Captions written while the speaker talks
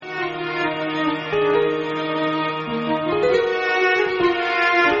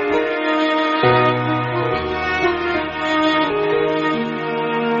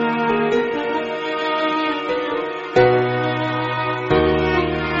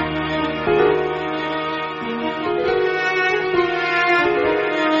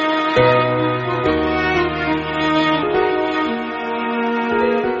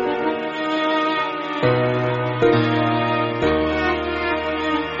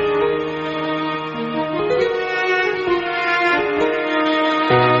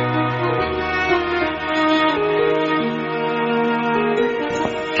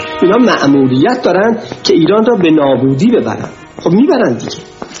اینا مأموریت دارن که ایران را به نابودی ببرن. خب میبرن دیگه،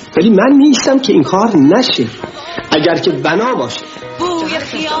 ولی من نیستم که این کار نشه اگر که بنا باشه. بوی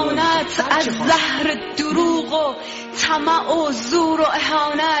خیانت از زهر دروغ و طمع و زور و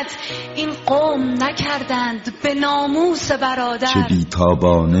اهانت این قوم نکردند به ناموس برادر. چه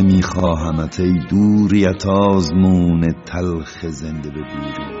بیتابانه میخواهمت ای دوریت آزمون تلخ زنده به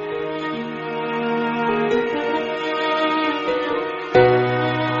بوری.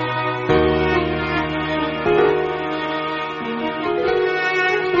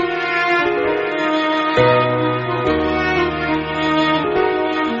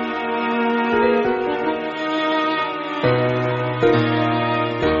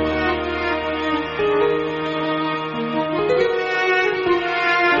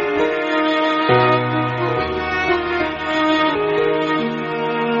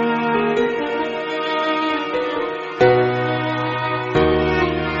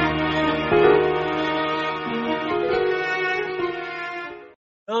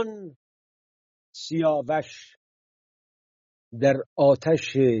 سیاوش در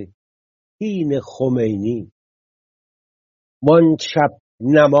آتش کین خمینی، وان شب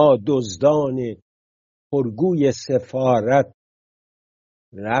نما دزدان پرگوی سفارت،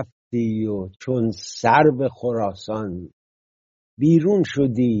 رفتی و چون سرو خراسان بیرون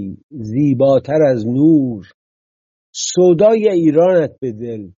شدی زیباتر از نور. سودای ایرانت به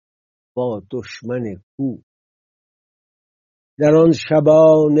دل با دشمن کو، در آن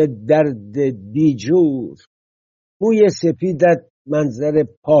شبان درد دیجور. موی سپیدت منظر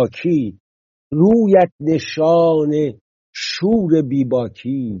پاکی، رویت نشان شور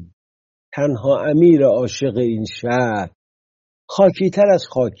بیباکی. تنها امیر عاشق این شهر، خاکی‌تر از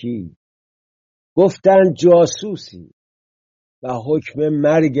خاکی. گفتند جاسوسی و حکم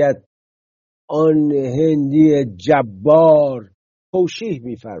مرگت آن هندی جبار توشیح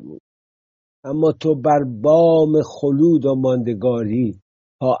می‌فرمود. اما تو بر بام خلود و ماندگاری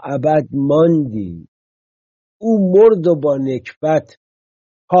تا ابد ماندی. او مرد و با نکبت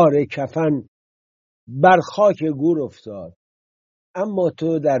پاره کفن بر خاک گور افتاد. اما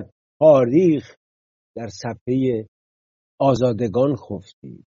تو در تاریخ در صفحه آزادگان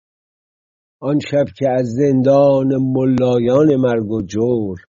خفتی. آن شب که از زندان ملایان مرگ و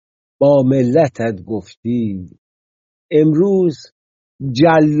جور با ملتت گفتی، امروز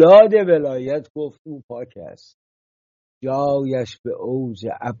جلاد ولایت گفت او پاک است، جایش به اوج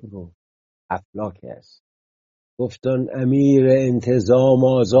ابر و افلاک است. گفتان امیر انتظام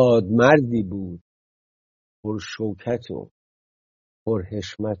آزاد مردی بود، پر شوکت و پر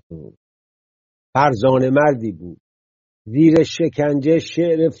حشمت و فرزانه مردی بود. زیر شکنجه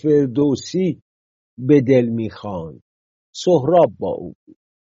شعر فردوسی به دل میخواند. سهراب با او بود،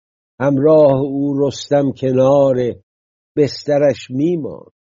 همراه او رستم کنار بسترش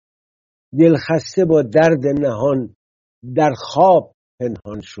میماند. دلخسته با درد نهان در خواب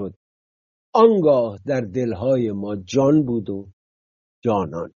پنهان شد. آنگاه در دلهای ما جان بود و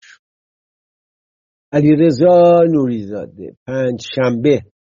جانان شد. علیرضا نوری زاده، پنجشنبه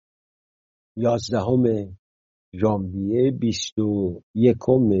 11 ژانویه 21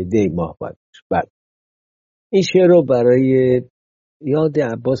 دی ماه بود. بعد این شعر رو برای یاد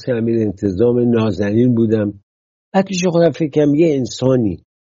عباس امیر انتظام نازنین بودم. بعد پیش خودم فکر کردم یه انسانی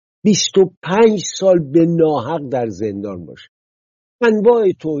 25 سال به ناحق در زندان باشه،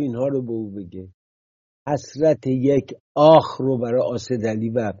 انواع توهین ها رو به او بگه، حسرت یک آخ رو برای آسدلی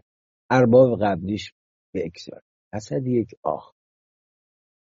و ارباب قبلیش بگذاره. حسرت یک آخ.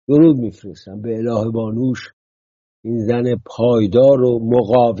 درود میفرستم به اله بانوش، این زن پایدار و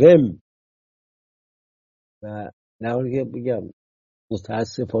مقاوم. و نهار بگم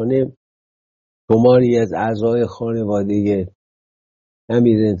متاسفانه شماری از اعضای خانواده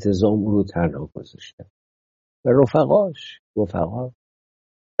امیر انتظام او رو تنها گذاشتن و رفقا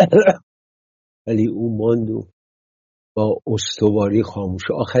ولی او ماند و با استواری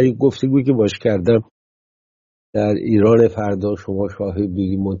خاموش. آخری گفتگویی که باش کردم در ایران فردا، شما شاهد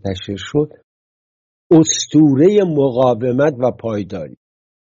بودید، منتشر شد. اسطوره مقاومت و پایداری.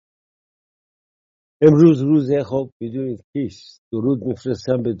 امروز روزه، خب بدونید کیست. درود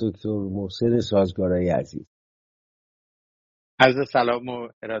میفرستم به دکتر محسن سازگارای عزیز. عرض سلام و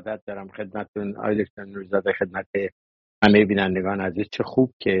ارادت دارم خدمتتون آقای دکتر رویدادهای، خدمت همه بینندگان عزیز. چه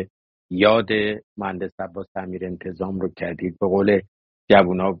خوب که یاد مهندس عباس امیر انتظام رو کردید. به قول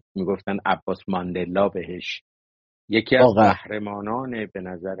جوونا میگفتن عباس ماندلا بهش. یکی از قهرمانان به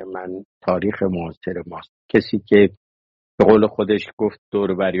نظر من تاریخ معاصر ماست. کسی که به قول خودش گفت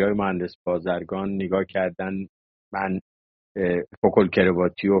دوربری‌های مهندس بازرگان نگاه کردن، من فکل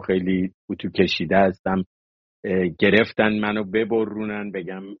کرواتی و خیلی اتو کشیده هستم، گرفتن منو ببرونن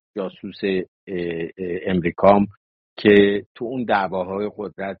بگم جاسوس امریکام که تو اون دعواهای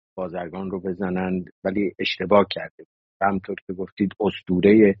قدرت بازرگان رو بزنند، ولی اشتباه کرده. همطور که گفتید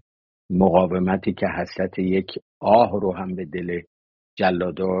اسطوره مقاومتی که حسرت یک آه رو هم به دل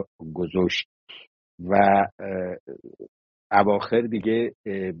جلادا گذاشت و اواخر دیگه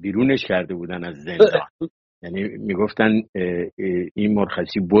بیرونش کرده بودن از زندان. یعنی میگفتن این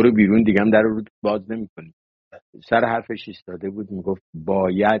مرخصی برو بیرون، دیگه هم در رو باز نمی‌کنی. سر حرفش ایستاده بود، میگفت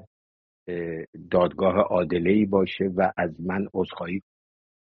باید دادگاه عادله‌ای باشه و از من عذرخواهی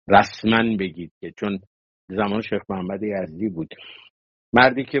رسما بگید، که چون زمان شیخ محمد یزدی بود،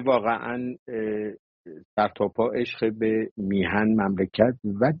 مردی که واقعا سر تا پا عشق به میهن، مملکت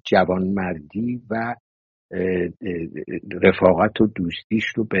و جوانمردی و رفاقت و دوستیش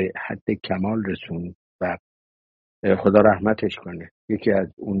رو به حد کمال رسوند و خدا رحمتش کنه. یکی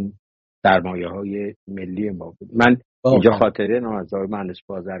از اون سرمایه‌های ملی ما بود. من اینجا خاطره از آقای مهندس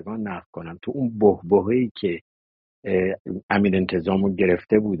بازرگان نقل کنم. تو اون بحبوحه‌ای که امیر انتظام رو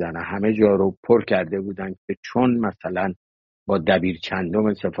گرفته بودن و همه جا رو پر کرده بودن که چون مثلا با دبیر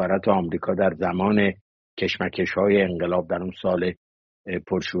چندم سفارت آمریکا در زمان کشمکش‌های انقلاب در اون سال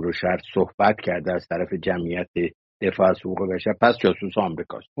پرشور و شر صحبت کرده از طرف جمعیت دفاع از حقوق بشر، پس جاسوس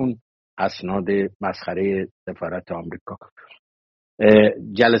آمریکاست. اون اسناد مسخره سفارت آمریکا.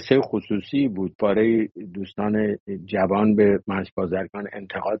 جلسه خصوصی بود، برای دوستان جوان به مهندس بازرگان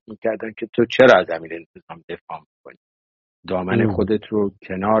انتقاد میکردن که تو چرا از امیر انتظام دفاع میکنی، دامن خودت رو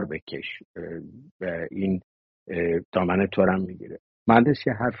کنار بکش و این دامن تو رو هم میگیره. مهندس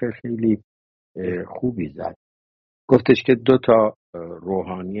یه حرف خیلی خوبی زد، گفتش که 2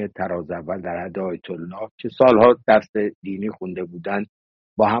 روحانی تراز اول در حد آیت الله که سالها درس دینی خونده بودن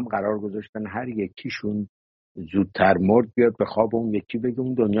با هم قرار گذاشتن هر یکیشون زودتر مرد بیاد به خواب اون یکی بگه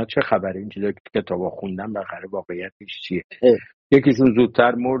اون دنیا چه خبره، این چیزا که کتابا خوندن بخره واقعیتش چیه. یکیشون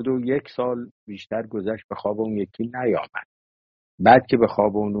زودتر مرد و 1 سال بیشتر گذشت به خواب اون یکی نیامد. بعد که به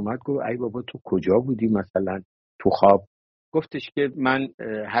خواب اون اومد گفت ای بابا تو کجا بودی مثلا تو خواب؟ گفتش که من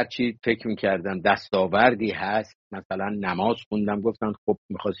هرچی فکر میکردم دستاوردی هست، مثلا نماز خوندم. گفتن خب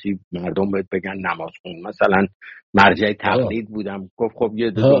میخواستی مردم بهت بگن نماز خون، مثلا مرجع تقلید بودم. گفت خب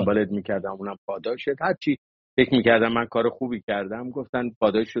یه دنبالت میکردم اونم پاداش شد. هرچی فکر میکردم من کار خوبی کردم، گفتن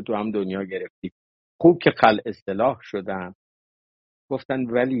پاداش شد تو هم دنیا گرفتی. خوب که خلع اصطلاح شدم. گفتن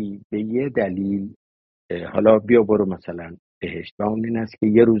ولی به یه دلیل حالا بیا برو مثلا بهشت، و اون این است که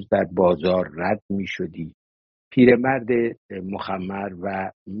یه روز در بازار رد می شدی، پیرمرد مخمر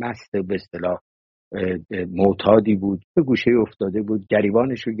و مست به اصطلاح معتادی بود، به گوشه افتاده بود،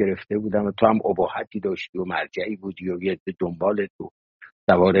 گریبانش رو گرفته بودم و تو هم اباحتی داشتی و مرجعی بودی و یه دنبالت و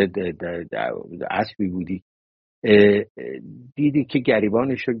سوار اسبی بودی، دیدی که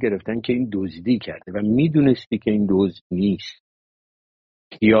گریبانش رو گرفتن که این دزدی کرده و میدونستی که این دزد نیست،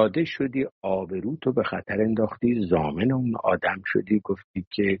 پیاده شدی، آبروتو به خطر انداختی، ضامن اون آدم شدی، گفتی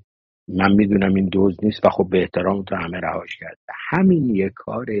که من میدونم این دزد نیست و خب به احترام تو همه رهاش کرد. همین یک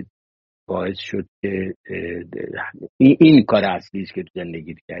کار باعث شد که این کار اصلی است که تو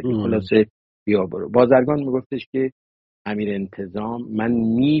زندگی کردی. خلاصه بیا برو. بازرگان میگفتش که امیر انتظام من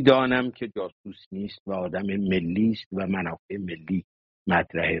میدانم که جاسوس نیست و آدم ملی است و منافع ملی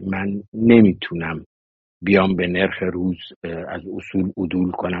مطرحه، من نمیتونم بیام به نرخ روز از اصول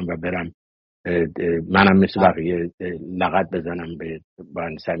عدول کنم و برم منم مثل بقیه لغت بزنم به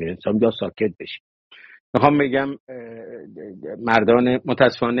امیر انتظام یا ساکت بشیم. میخوام بگم مردان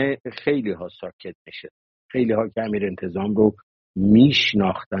متاسفانه خیلی ها ساکت نشستن، خیلی ها که امیر انتظام رو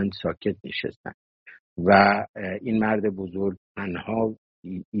میشناختن ساکت نشستن و این مرد بزرگ تنها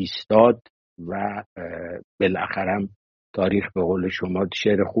ایستاد و بالاخره هم تاریخ به قول شما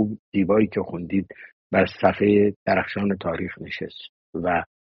شعر خوب زیبایی که خوندید بر صفحه درخشان تاریخ نشست و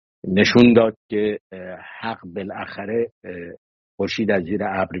نشون داد که حق بالاخره خورشید از زیر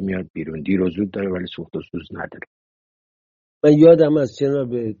ابر میاد بیرون، دیر و زود داره ولی سوخت و سوز نداره. من یادم از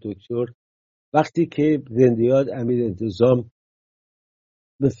جناب دکتر وقتی که زندیات امیر انتظام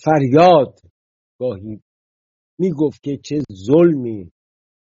به فریاد گاهی میگفت که چه ظلمی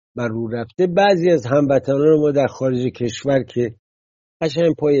بر رو رفته، بعضی از هموطنان ما در خارج کشور که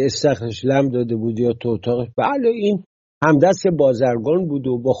قشنگ پای استخرش لم داده بود یا تو اتاقش، بله این همدست بازرگان بود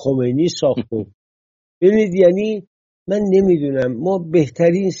و با خمینی ساخته. ببینید یعنی من نمیدونم، ما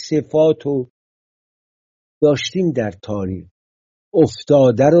بهترین صفات رو داشتیم در تاریخ،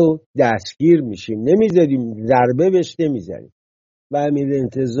 افتاده رو دستگیر میشیم، نمیذاریم، ضربه بهش نمیذاریم. و امیر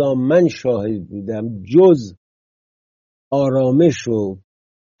انتظام من شاهد بودم جز آرامش و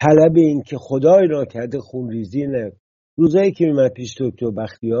طلب این که خدای ناکرده خونریزی نه، روزایی که میمد پیش دکتر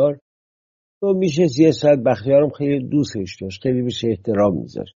بختیار تو میشه 3 ساعت بختیارم خیلی دوستش داشت، خیلی بهش احترام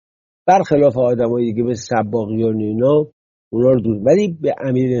میذاشت، برخلاف آدمایی که به سباقیان اینا اونا رو دوست، ولی به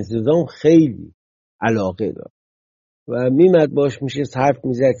امیر انتظام خیلی علاقه داشت و میمد باش میشه حرف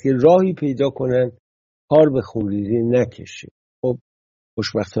میزد که راهی پیدا کنن کار به خونریزی نکشه. خب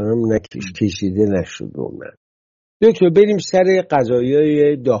خوشبختانه کشیده نشد. من دکتر بریم سر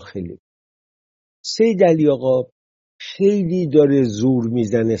قضایای داخلی. سید علی آقا خیلی داره زور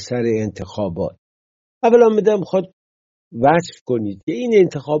میزنه سر انتخابات. اولا میخواد وصف کنید که این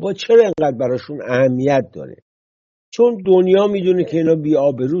انتخابات چرا انقدر براشون اهمیت داره. چون دنیا میدونه که اینا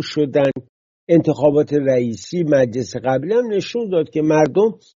بی‌آبرو شدن. انتخابات رئیسی مجلس قبلی هم نشون داد که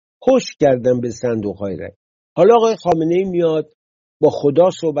مردم پشت کردن به صندوق‌های رای. حالا آقای خامنه‌ای میاد با خدا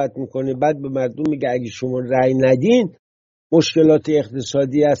صحبت میکنه، بعد به مردم میگه اگه شما رای ندین مشکلات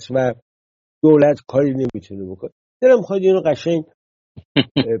اقتصادی است و دولت کاری نمیتونه بکنه. دلم میخواد اینو قشنگ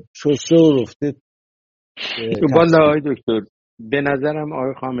شسته و رفته. والا آقای دکتر، به نظرم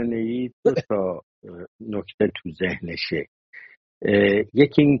آقای خامنه‌ای 2 تا نکته تو ذهنشه.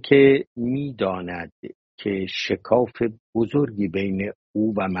 یکی این که میداند که شکاف بزرگی بین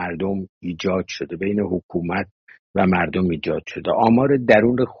او و مردم ایجاد شده، بین حکومت و مردم ایجاد شده. آمار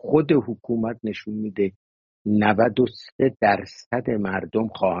درون خود حکومت نشون میده 93% مردم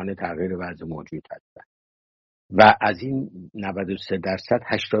خواهان تغییر وضع موجود هستند و از این 93%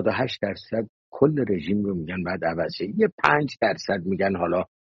 88% کل رژیم رو میگن بعد عوض شه. یه 5% میگن حالا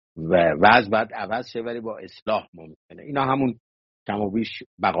وضع بعد عوض شه ولی با اصلاح ممکنه. اینا همون کم و بیش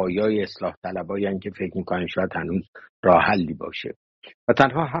بقایای اصلاح طلبایی که فکر میکنن شاید هنوز راه حلی باشه و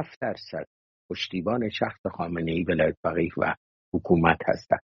تنها 7% پشتیبان شخص خامنه‌ای ولایت فقیه و حکومت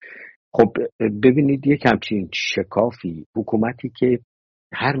هستن. خب ببینید یک همچین شکافی، حکومتی که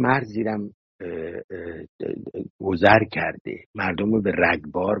هر مرزیرم گذر کرده، مردم رو به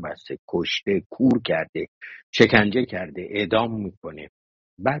رگبار بسته، کشته، کور کرده، شکنجه کرده، اعدام میکنه،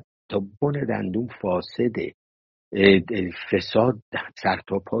 بعد تا بن دندون فاسده، فساد سر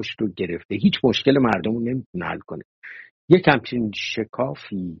تا پاش رو گرفته، هیچ مشکل مردم رو نمیتونه حل کنه. یک همچین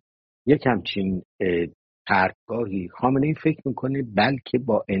شکافی، یک همچین پرتگاهی خامنه‌ای فکر میکنه بلکه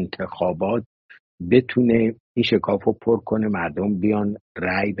با انتخابات بتونه این شکاف رو پر کنه، مردم بیان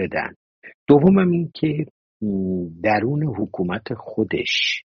رأی بدن. دومم این که درون حکومت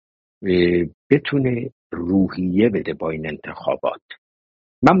خودش بتونه روحیه بده با این انتخابات.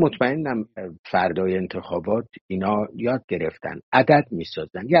 من مطمئنم فردای انتخابات اینا یاد گرفتن، عدد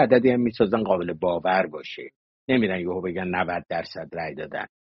میسازن، یه عددی هم میسازن قابل باور باشه، نمیرن یهو بگن 90% رأی دادن،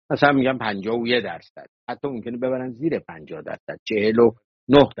 مثلا میگن 51%، حتی ممکنه ببرن زیر 50%،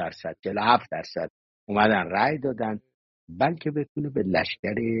 49%، 47% اومدن رأی دادن، بلکه بتونه به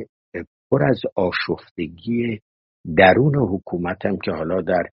لشکر پر از آشفتگی درون حکومت هم که حالا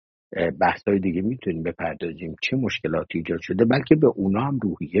در بحث‌های دیگه میتونیم بپردازیم چه مشکلاتی ایجاد شده، بلکه به اونا هم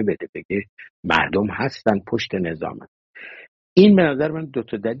روحیه بده، بگه مردم هستن پشت نظامن. این به نظر من 2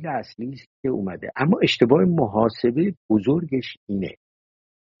 تا دلیل اصلی است که اومده. اما اشتباه محاسبه بزرگش اینه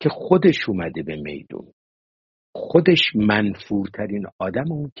که خودش اومده به میدون، خودش منفورترین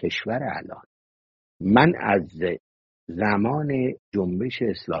آدم اون کشور الان. من از زمان جنبش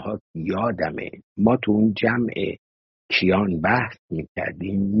اصلاحات یادمه ما تو اون جمع کیان بحث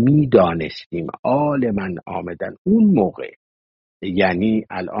میکردیم، میدانستیم آل من آمدن اون موقع، یعنی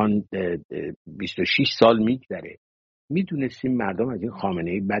الان 26 سال میگذره، میدونستیم مردم از این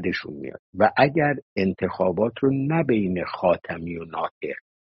خامنه‌ای بدشون میاد و اگر انتخابات رو نه بین خاتمی و ناطق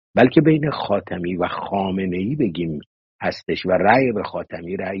بلکه بین خاتمی و خامنه‌ای بگیم هستش و رأی به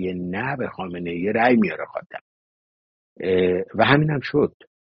خاتمی رأی نه به خامنه‌ای رأی میاره خاتمی و همین هم شد.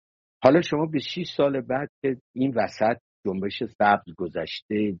 حالا شما 26 سال بعد که این وسط جنبش سبز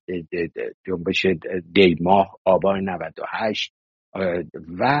گذشته، جنبش دیماه آبان 98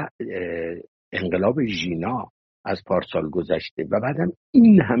 و انقلاب ژینا از پارسال گذشته و بعدم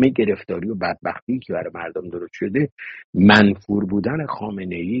این همه گرفتاری و بدبختی که برای مردم درست شده، منفور بودن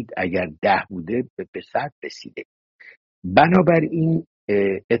خامنه‌ای اگر 10 بوده به 100 رسیده. بنابراین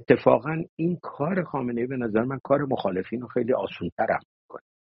اتفاقا این کار خامنه‌ای به نظر من کار مخالفین رو خیلی آسان‌تر می‌کنه.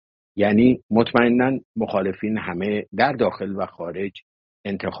 یعنی مطمئناً مخالفین همه در داخل و خارج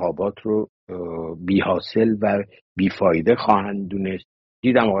انتخابات رو بی‌حاصل و بیفایده خواهند دونست.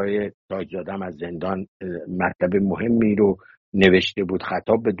 دیدم آقای تاج‌زاده از زندان مطلب مهمی رو نوشته بود،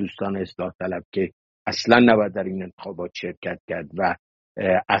 خطاب به دوستان اصلاح طلب که اصلاً نباید در این انتخابات شرکت کرد و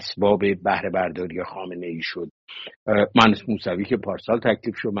اسباب بهره برداری خامنه‌ای شد. مهندس موسوی که پارسال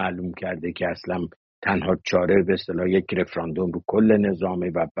تکلیفش رو معلوم کرده که اصلا تنها چاره به اصطلاح یک رفراندوم رو کل نظامه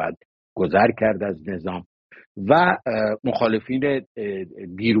و بعد گذر کرد از نظام. و مخالفین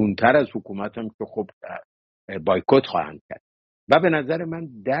بیرونتر از حکومت هم که خب بایکوت خواهند کرد. و به نظر من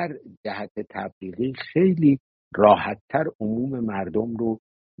در جهت تبلیغی خیلی راحتتر عموم مردم رو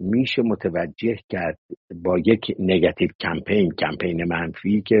میشه متوجه کرد با یک نگاتیو کمپین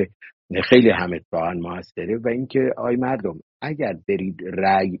منفی که خیلی هم اتفاقا موثره، و اینکه آی مردم اگر برید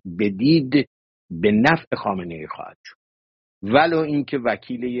رأی بدید به نفع خامنه‌ای خواهد شد، ولو اینکه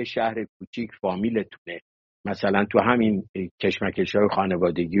وکیل یه شهر کوچیک فامیلتونه، مثلا تو همین کشمکش‌های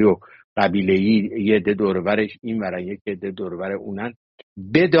خانوادگی و قبیله‌ای یه عده دور و برش این ورن یک عده دور و بر اونن،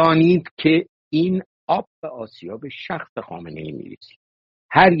 بدانید که این آب به آسیاب شخص خامنه‌ای میریزید.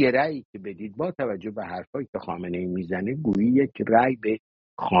 هر یه رأیی که بدید با توجه به حرفایی که خامنه‌ای میزنه گویی یک رأی به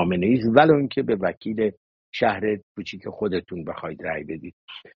خامنه‌ای است، ولو اینکه به وکیل شهر کوچیک خودتون بخواید رأی بدید.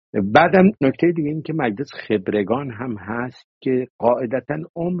 بعدم نکته دیگه این که مجلس خبرگان هم هست که قاعدتاً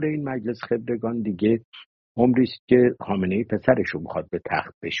عمر این مجلس خبرگان دیگه عمری است که خامنه‌ای پسرش رو میخواد به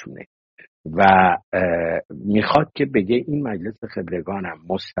تخت بشونه و میخواد که بگه این مجلس خبرگان هم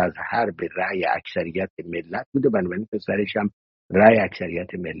مستظهر به رأی اکثریت ملت بوده، بنابراین پسرش هم رأی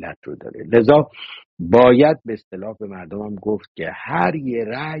اکثریت ملت رو داره. لذا باید به اصطلاح به مردم هم گفت که هر یه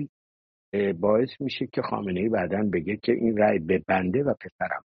رأی باعث میشه که خامنه‌ای بعداً بگه که این رأی به بنده و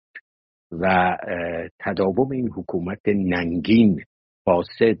پسرم و تداوم این حکومت ننگین،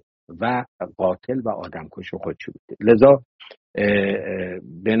 فاسد و قاتل و آدمکش خودش بوده. لذا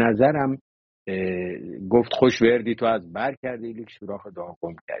به نظرم گفت خوش وردی تو از بر کردی لیک سوراخ دعا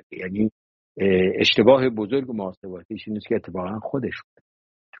گم کردی. یعنی اشتباه بزرگ و محاسباتیش این است که اتفاقا خودش بود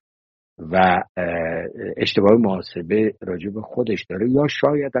و اشتباه محاسبه راجع به خودش داره، یا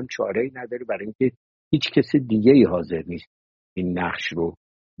شاید هم چاره‌ای نداره برای اینکه هیچ کسی دیگه ای حاضر نیست این نقش رو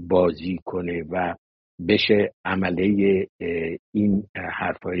بازی کنه و بشه عمله این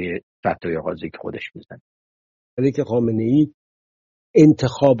حرفای فتای غازی که خودش میزنه. ولی که خامنه‌ای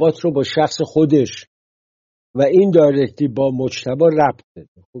انتخابات رو با شخص خودش و این دایرکتی با مجتبی ربط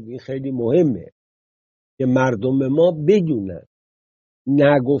بده. خب این خیلی مهمه که مردم ما بدونن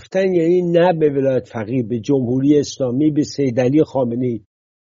نگفتن یعنی نه به ولایت فقیه، به جمهوری اسلامی، به سید علی خامنه‌ای،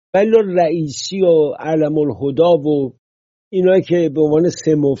 ولی رئیسی و علم الهدا و اینا که به عنوان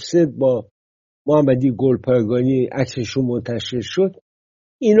سه مفسد با محمدی گلپایگانی عکسشون منتشر شد،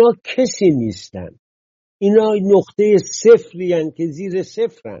 اینا کسی نیستن، اینا نقطه صفری هن که زیر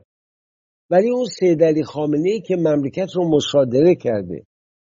صفرن. ولی اون سید علی خامنه‌ای که مملکت رو مصادره کرده،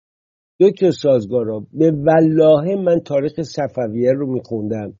 دکتر سازگارا، به والله من تاریخ صفویه رو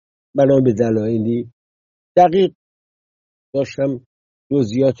میخوندم بنا به دلایلی دقیق داشتم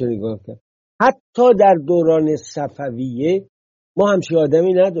جزئیات رو نگاه کردم، حتی در دوران صفویه ما همچین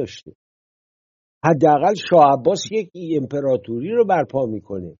آدمی نداشتیم. حداقل شاه عباس یک امپراتوری رو برپا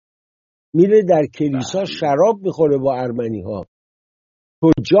میکنه، میره در کلیسا شراب میخوره با ارمنی ها،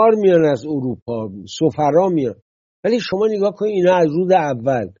 تجار میان از اروپا، سفرا میان. ولی شما نگاه کنید اینا از روز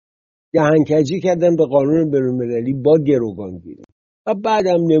اول دهنکجی کردن به قانون بین‌المللی با گروگانگیری و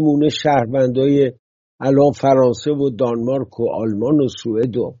بعدم نمونه شهروندای الان فرانسه و دانمارک و آلمان و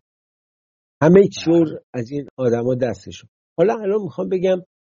سوئد و همه چور از این آدما دستشون. حالا الان میخوام بگم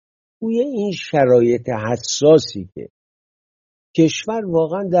توی این شرایط حساسی که کشور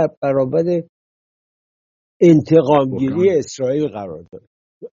واقعا در برابر انتقامگیری اسرائیل قرار داره،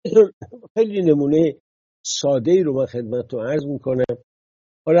 خیلی نمونه ساده ای رو من خدمتتون عرض میکنم.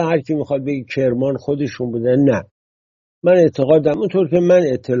 حالا هر کی میخواد بگه کرمان خودشون بودن، نه، من اعتقادم اونطور که من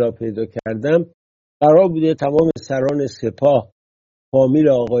اطلاع پیدا کردم قرار بوده تمام سران سپاه فامیل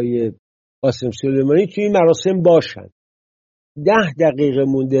آقای قاسم سلیمانی توی این مراسم باشن. 10 دقیقه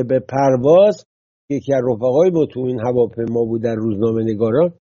مونده به پرواز یکی از رفقای ما تو این هواپیما بود، در روزنامه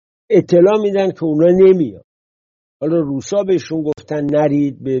نگاران اطلاع میدن که اونا نمیان. حالا روسا بهشون گفتن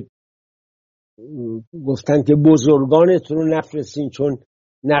نرید، گفتن که بزرگانتون رو نفرستین چون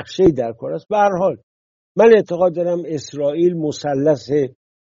نقشه در کار است. به هر حال من اعتقاد دارم اسرائیل مثلث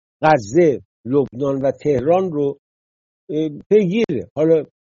غزه، لبنان و تهران رو پیگیره. حالا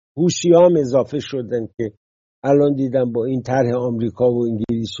حوثی‌ها هم اضافه شدن که الان دیدم با این طرح آمریکا و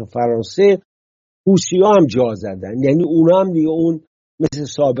انگلیس و فرانسه حوثی‌ها هم جا زدن، یعنی اونا هم دیگه اون مثل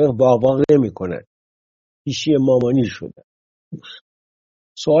سابق واق نمی‌کنن، پیشی مامانی شدن.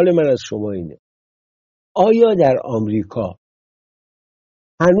 سوال من از شما اینه، آیا در آمریکا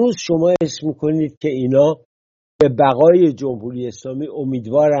هنوز شما حس می‌کنید که اینا به بقای جمهوری اسلامی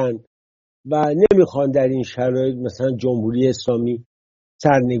امیدوارن و نمیخوان در این شرایط مثلا جمهوری اسلامی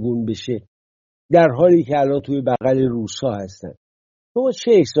سرنگون بشه، در حالی که الان توی بغل روسا هستن؟ شما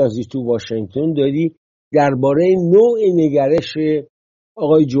چه احساسی تو واشنگتن داری درباره نوع نگرش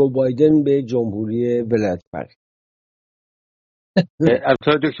آقای جو بایدن به جمهوری ولایت‌فقیه.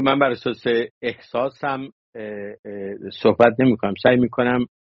 البته دکتر من بر اساس احساسم صحبت نمی‌کنم، سعی می‌کنم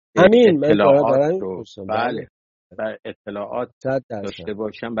همین من اطلاعات دارم رو بله اطلاعات 100%. داشته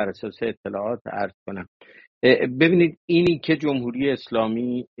باشم، بر اساس اطلاعات عرض کنم. ببینید اینی که جمهوری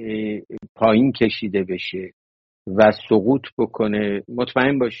اسلامی پایین کشیده بشه و سقوط بکنه،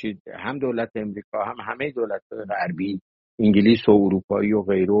 مطمئن باشید هم دولت امریکا هم همه دولت‌های غربی، انگلیس و اروپایی و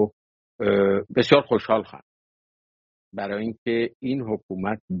غیره بسیار خوشحال خواهند، برای اینکه این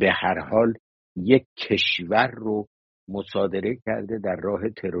حکومت به هر حال یک کشور رو مصادره کرده در راه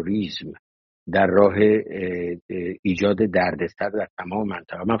تروریسم، در راه ایجاد دردسر در تمام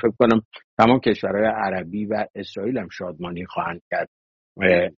منطقه. من فکر کنم تمام کشورهای عربی و اسرائیل هم شادمانی خواهند کرد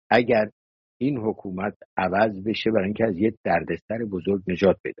اگر این حکومت عوض بشه، برای اینکه از یک دردسر بزرگ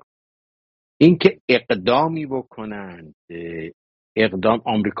نجات پیدا. اینکه اقدامی بکنند، اقدام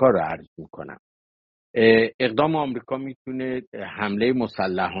آمریکا رو عرض میکنم، اقدام آمریکا میتونه حمله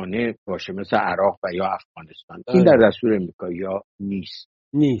مسلحانه باشه مثل عراق و یا افغانستان. این در دستور امریکا یا نیست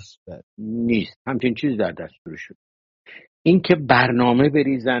همچین چیز در دستور شد. اینکه برنامه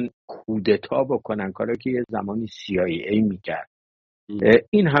بریزن کودتا بکنن، کاری که یه زمانی CIA میکرد،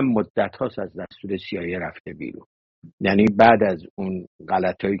 این هم مدت هاست از دستور CIA رفته بیرون. یعنی بعد از اون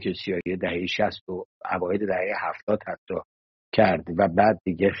غلطایی که CIA دهه 60 و اوایل دهه 70 حتی کرد و بعد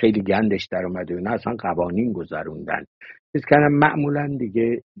دیگه خیلی گندش در اومده و نه اصلا قوانین گذروندن، پس کنم معمولا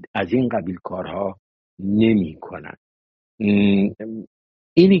دیگه از این قبیل کارها نمی کنن.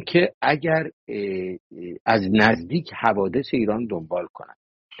 اینی که اگر از نزدیک حوادث ایران دنبال کنن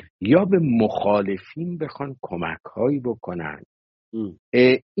یا به مخالفین بخوان کمک هایی بکنن،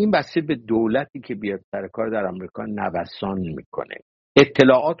 این بسته به دولتی که بیاد سر کار در آمریکا نوسان میکنه.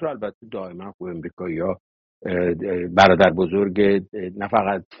 اطلاعات رو البته دائما خوب امریکایی‌ها برادر بزرگ نه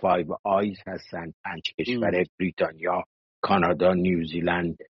فقط فایو آیز هستن، 5 کشور بریتانیا، کانادا،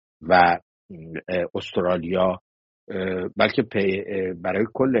 نیوزیلند و استرالیا، بلکه برای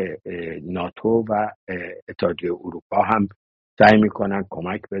کل ناتو و اتحادیه اروپا هم سعی میکنن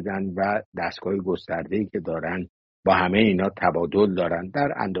کمک بدن و دستگاه گسترده‌ای که دارن با همه اینا تبادل دارن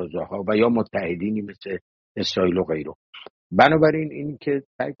در اندازه‌ها و یا متحدینی مثل اسرائیل و غیره. بنابراین این که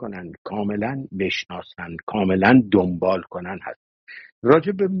سعی کنن کاملا بشناسن، کاملا دنبال کنن هست.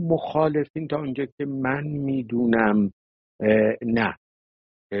 راجع به مخالفین تا اونجا که من میدونم نه،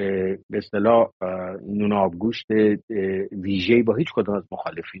 به اصطلاح نون آبگوشت ویژه‌ای با هیچ کدوم از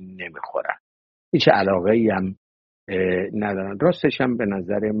مخالفین نمیخورن، هیچ علاقه‌ای هم ندارن. راستش هم به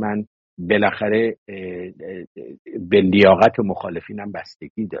نظر من بالاخره به لیاقت مخالفین هم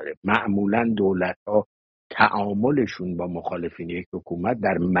بستگی داره. معمولا دولت‌ها تعاملشون با مخالفین یک حکومت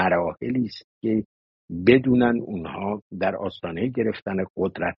در مراحلی است که بدونن اونها در آستانه گرفتن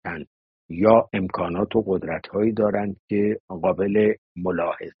قدرتن یا امکانات و قدرت‌هایی دارن که قابل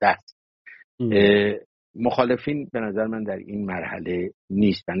ملاحظه است. مخالفین به نظر من در این مرحله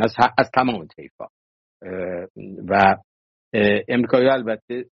نیستن از تمام طیف‌ها و امریکایی‌ها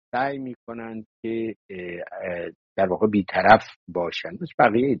البته سعی میکنن که در واقع بی‌طرف باشن، مثل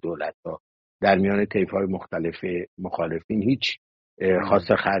بقیه دولت‌ها در میان طیف‌های مختلف مخالفین هیچ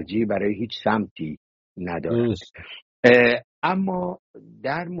خاص خرجی برای هیچ سمتی ندارن. اما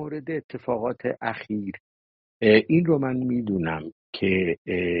در مورد اتفاقات اخیر این رو من میدونم که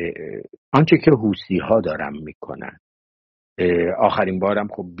آنچه که حوثی‌ها دارن میکنن، آخرین بارم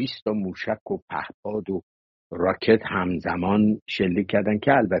خب 20 تا موشک و پهپاد و راکت همزمان شلیک کردن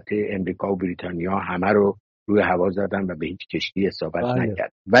که البته امریکا و بریتانیا همه رو روی هوا زدن و به هیچ کشتی اصابت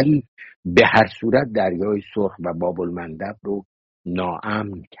نکرد، ولی به هر صورت دریای سرخ و باب المندب رو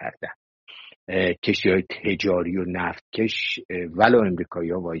ناامن کردن. کشتی‌های تجاری و نفتکش ولو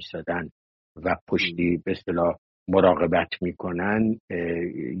امریکایی‌ها وایسادن و پشتی به اصطلاح مراقبت میکنن،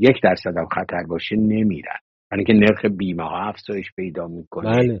 1% هم خطر باشه نمیرن، یعنی که نرخ بیمه ها افزایش پیدا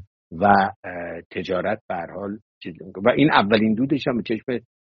میکنه و تجارت به هر حال و این اولین دودش هم به چشم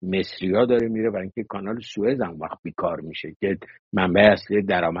مصری‌ها داره میره، برای اینکه کانال سوئز هم وقت بیکار میشه که منبع اصلی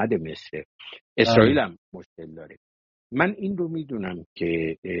درآمد مصر. اسرائیل هم مشکل داره. من این رو میدونم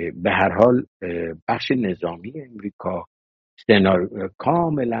که به هر حال بخش نظامی امریکا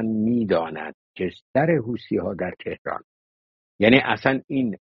کاملا میداند که سر حوثی‌ها در تهران، یعنی اصلا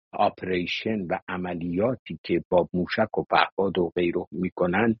این آپریشن و عملیاتی که با موشک و پهپاد و غیره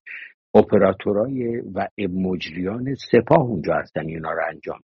میکنن، اپراتورای و مجریان سپاه اونجا هستن اینا رو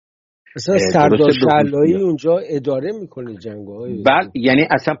انجام. مثلا سردار شلایی اونجا اداره میکنه جنگ‌های بله، یعنی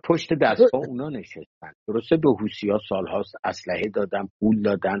اصلا پشت دستگاه اونا نشستن. درسته به حوثی‌ها سالهاست اسلحه دادن، پول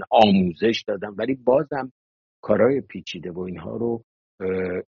دادن، آموزش دادن، ولی بازم کارهای پیچیده و اینها رو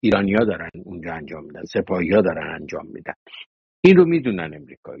ایرانی‌ها دارن اونجا انجام میدن، سپاهی‌ها دارن انجام میدن. این رو میدونن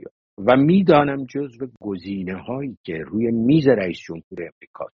امریکایی‌ها و میدانم جزو گزینه‌هایی که روی میز رئیس جمهور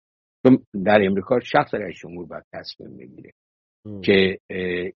امریکا، در امریکا شخص رئیس جمهور باید تصمیم بگیره که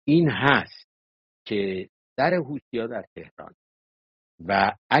این هست که در حوثی‌ها در تهران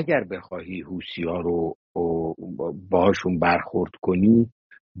و اگر بخواهی حوثی‌ها رو باهاشون برخورد کنی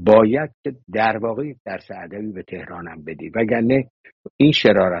باید که در واقع درس ادبی به تهران هم بدی، وگرنه این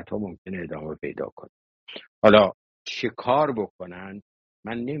شرارت‌ها ممکنه ادامه پیدا کنه. حالا چه کار بکنن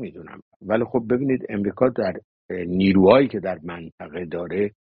من نمیدونم، ولی خب ببینید امریکا در نیروهایی که در منطقه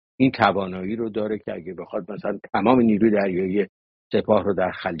داره این توانایی رو داره که اگه بخواد مثلا تمام نیروی دریایی سپاه رو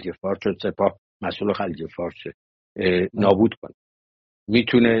در خلیج فارس، چون سپاه مسئول خلیج فارس، نابود کنه.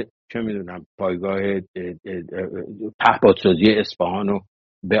 میتونه چه میدونم پایگاه پهپادسازی اصفهان رو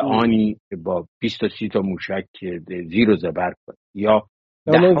به آنی با 20 تا 30 تا موشک زیر و زبر کنه، یا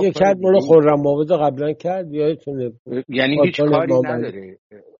که کرد مال خرم آباد قبلا کرد یادتونه، یعنی هیچ کاری نداره.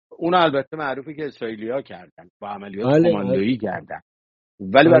 اون البته معروفه که اسرائیلی‌ها کردن با عملیات کماندویی کردن،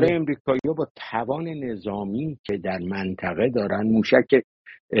 ولی برای امریکایی‌ها با توان نظامی که در منطقه دارن، موشک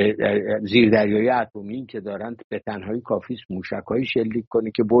زیردریایی اتمی که دارن، به تنهایی کافی است موشک‌های شلیک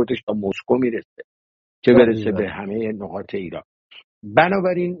کنه که بردش تا مسکو میرسه، چه برسه به همه نقاط ایران.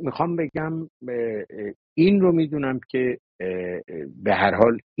 بنابراین میخوام بگم این رو میدونم که به هر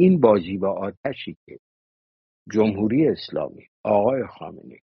حال این بازی با آتشی که جمهوری اسلامی، آقای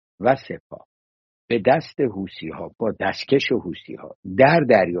خامنه‌ای و سپاه به دست حوثی‌ها با دستکش حوثی‌ها در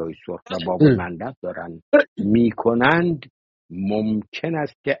دریای سرخ و باب المندب دارن میکنند، ممکن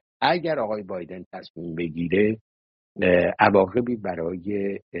است که اگر آقای بایدن تصمیم بگیره عواقبی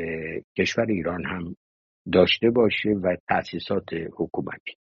برای کشور ایران هم داشته باشه و تأسیسات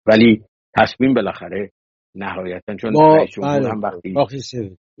حکومتی. ولی تصمیم بالاخره نهایتا، چون رئیس جمهور هم وقتی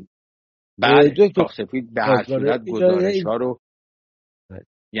کاخ سفید به هر صورت گزارش‌ها رو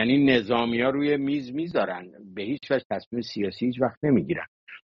یعنی نظامی‌ها روی میز میذارن، به هیچ وجه تصمیم سیاسی هیچ وقت نمیگیرن.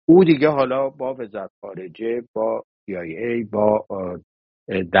 او دیگه حالا با وزارت خارجه، با CIA، با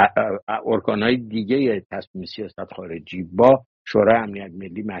ارگان‌های دیگه تصمیم سیاست خارجی، با شورای امنیت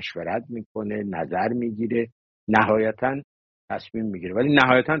ملی مشورت میکنه، نظر میگیره، نهایتاً تصمیم میگیره، ولی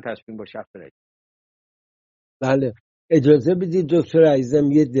نهایتاً تصمیم با شخص رئیس. بله، اجازه بدید دکتر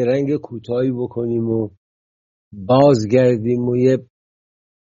عزیزم یه درنگ کوتاهی بکنیم و بازگردیم و یه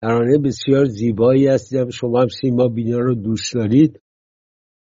ترانه بسیار زیبایی هستیم. شما هم سیما بینا رو دوست دارید،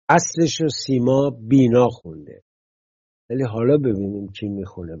 اصلش رو سیما بینا خونده، ولی حالا ببینیم کی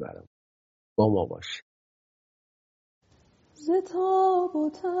میخونه برام. با ما باشه. ز تاب و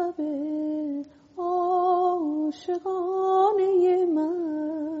تب عاشقانه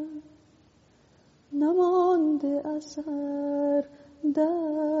من نمانده اثر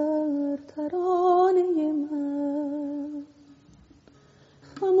در ترانه من،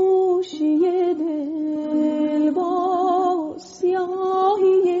 خموشی دل با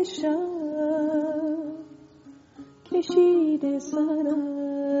سیاهی شب کشیده سر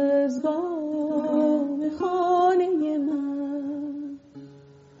از بام خانه من،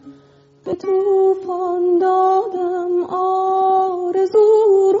 به طوفان دادم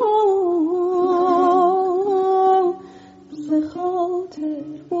آرزو را ز خاطر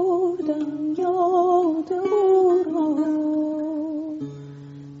بردم یاد او را،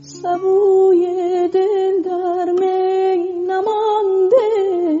 سبوی دل در می نمانده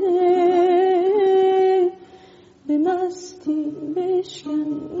به مستی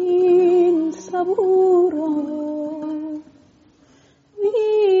بشکن این سبو را،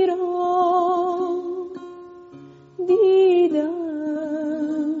 ویران دیدم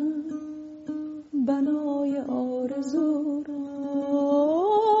بنای آرزو را،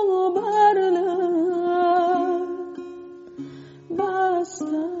 بر لب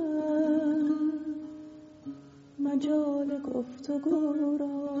بستم مجال گفتگو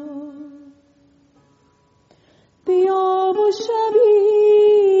را، بیا و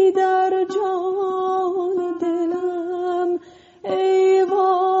شبی در جان دلم ای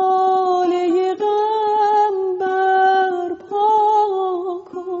واله غم برپا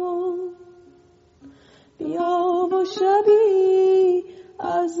کن، بیا و شبی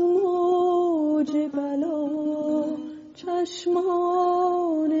از موج بلا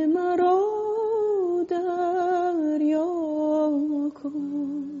چشمان مرا دریا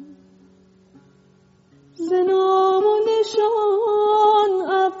کن، ز نام و نشان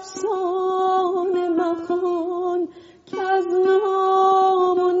افسانه مخوان که از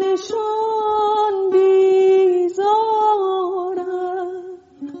نام و نشان بیزارم،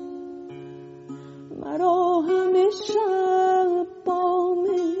 مرا همه شب با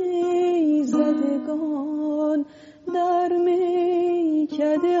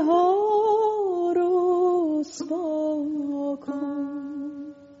بده ها رسوا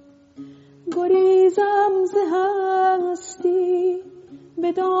کن. گریزم ز هستی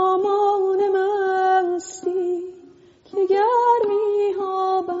به دامان مستی که گرمی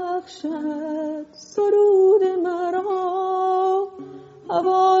ها بخشد سرود مرا.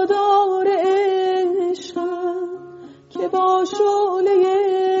 هوادار عشقم که با شعله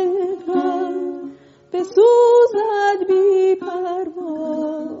غم بسوزد بی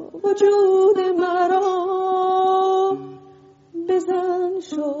پروا وجود مرا. بزن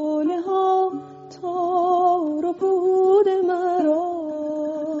شعله ها تار و پود مرا.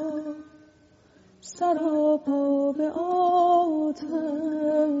 سراپا به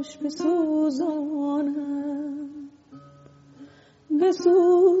آتش بسوزانم.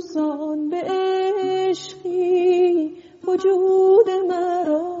 بسوزان به عشقی وجود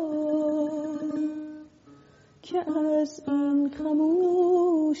مرا که از این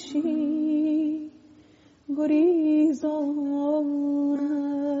خموشی گریزانم.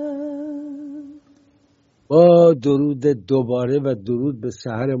 با درود دوباره و درود به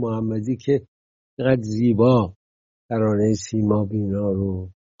سحر محمدی که اینقدر زیبا ترانه سیما بینا رو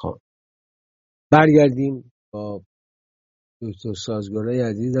خواند. برگردیم با دکتر سازگارای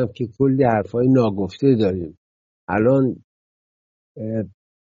عزیزم که کلی حرفای ناگفته داریم. الان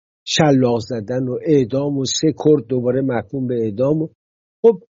شلاق زدن و اعدام و 3 کرد دوباره محکوم به اعدام.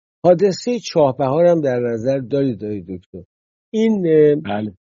 خب حادثه چهاربهار هم در نظر دارید دکتر؟ این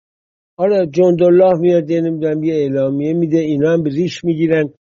بله. آره جندالله میاد نمیدونم یه اعلامیه میده، اینا هم ریش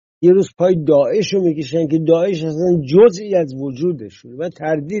میگیرن، یه روز پای داعش رو میکشن که داعش اصلا جزئی از وجودشون و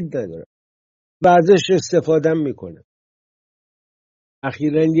تردید ندارن و ازش استفاده میکنن.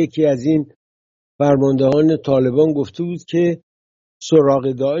 اخیراً یکی از این فرماندهان طالبان گفته بود که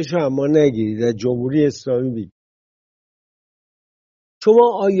سراغ داعش رو اما نگیرید، از جمهوری اسلامی بگید.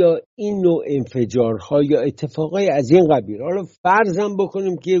 شما آیا این نوع انفجارها یا اتفاقای از این قبیل، حالا فرضاً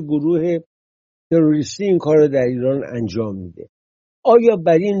بکنیم که یه گروه تروریستی این کار رو در ایران انجام میده، آیا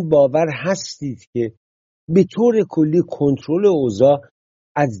بر این باور هستید که به طور کلی کنترل اوضاع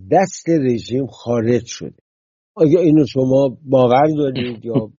از دست رژیم خارج شده؟ آیا اینو شما باور دارید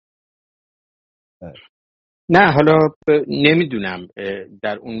یا نه؟ حالا نمیدونم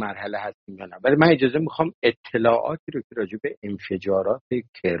در اون مرحله هستیم یا نه، ولی من اجازه میخوام اطلاعاتی رو که راجع به انفجارات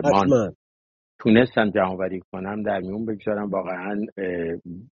کرمان تونستم جمع‌آوری کنم در میون بگذارم. واقعا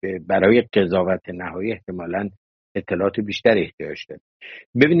برای قضاوت نهایی احتمالاً اطلاعات بیشتر احتیاج داره.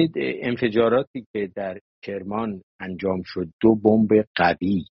 ببینید انفجاراتی که در کرمان انجام شد، 2 بمب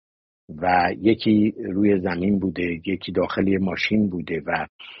قوی و یکی روی زمین بوده، یکی داخل ماشین بوده و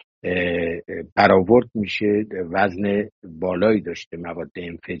برآورد میشه وزن بالایی داشته مواد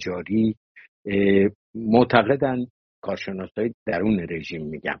انفجاری. معتقدن کارشناسای درون رژیم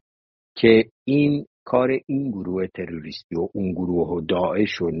میگم که این کار این گروه تروریستی و اون گروه و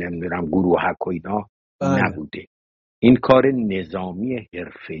داعش و نمیدونم گروهک و اینا نبوده. این کار نظامی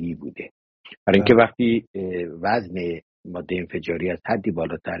حرفه‌ای بوده، برای اینکه وقتی وزن ماده انفجاری از حدی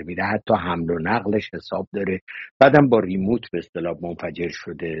بالاتر میره حتی حمل و نقلش حساب داره. بعدم با ریموت به اصطلاح منفجر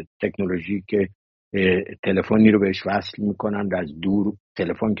شده، تکنولوژی که تلفنی رو بهش وصل میکنن و از دور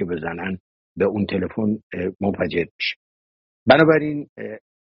تلفن که بزنن به اون تلفن منفجر میشه. بنابراین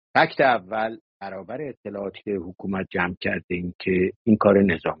فکت اول برابر اطلاعاتی که حکومت جمع کرده این که این کار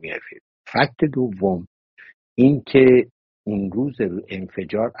نظامی حرفه‌ای. فکت دوم این که اون روز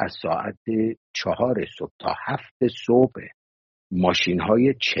انفجار از ساعت 4 صبح تا 7 صبح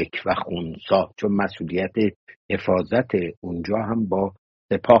ماشین‌های چک و خنثی، چون مسئولیت حفاظت اونجا هم با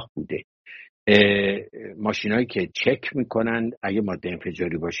سپاه بوده، ماشینایی که چک میکنن اگه ماده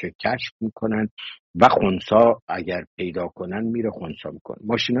انفجاری باشه کشف میکنن و خنثی اگر پیدا کنن میره خنثی میکنن.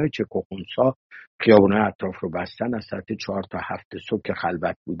 ماشینای چک و خنثی خیابونای اطراف رو بستن، از ساعت 4 تا 7 صبح که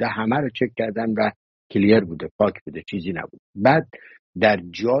خلوت بوده همه رو چک کردن و کلیر بوده، پاک بوده، چیزی نبود. بعد در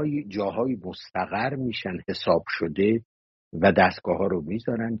جاهای مستقر میشن حساب شده و دستگاه ها رو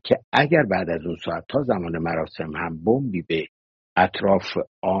میذارن که اگر بعد از اون ساعت تا زمان مراسم هم بمبی به اطراف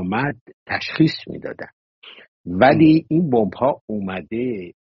آمد تشخیص میدادن. ولی این بمب ها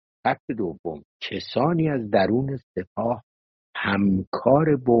اومده. فکت دوم، کسانی از درون سپاه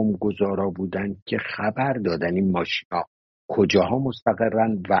همکار بمبگذارا بودن که خبر دادن این ماشینا کجاها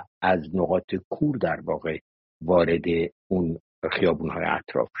مستقرن و از نقاط کور در واقع وارد اون خیابون‌های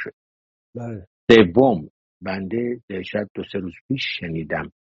اطراف شد. سوم، بنده شاید 2-3 روز پیش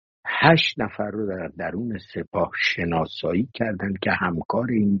شنیدم 8 نفر رو در درون سپاه شناسایی کردن که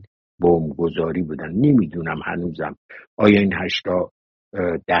همکار این بمبگذاری بودن. نمیدونم هنوزم آیا این 8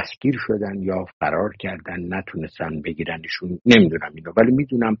 دستگیر شدن یا فرار کردن، نتونستن بگیرنشون، نمیدونم اینو، ولی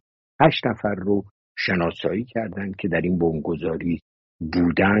میدونم 8 نفر رو شناسایی کردن که در این بمبگذاری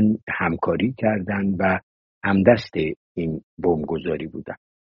بودن، همکاری کردن و همدست این بمبگذاری بودن.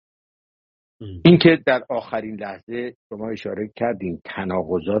 اینکه در آخرین لحظه شما اشاره کردین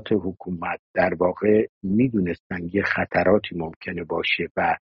تناقضات حکومت، در واقع میدونستن یه خطراتی ممکنه باشه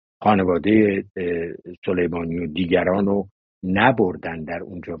و خانواده سلیمانی و دیگران رو نبردن در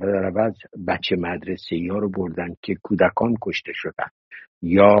اونجا و در عوض بچه مدرسه‌ای ها رو بردن که کودکان کشته شدن،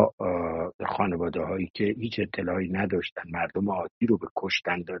 یا خانواده هایی که هیچ اطلاعی نداشتن مردم عادی رو به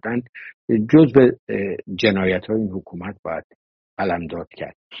کشتن دادن، جزء جنایت های این حکومت باید قلمداد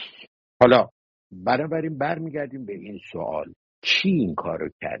کرد. حالا بنابراین برمیگردیم به این سوال، کی این کارو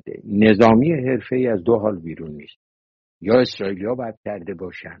کرده؟ نظامی حرفه‌ای از دو حال بیرون نیست، یا اسرائیلی‌ها باید کرده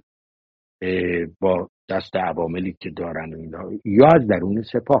باشن با دست عواملی که دارن و اینا، یا از درون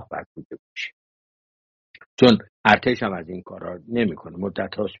سپاه باید بوده باشه، چون ارتش هم از این کارا نمیکنه،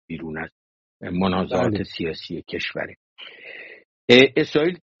 مدت هاست بیرون از منازعات سیاسی کشوره.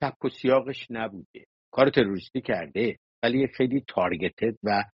 اسرائیل تک و سیاقش نبوده، کار تروریستی کرده ولی خیلی تارگتد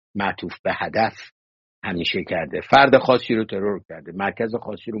و معطوف به هدف همیشه کرده، فرد خاصی رو ترور کرده، مرکز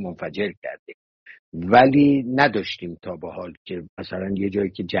خاصی رو منفجر کرده، ولی نداشتیم تا به حال که مثلا یه جایی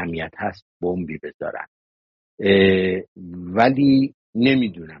که جمعیت هست بمبی بذارن. ولی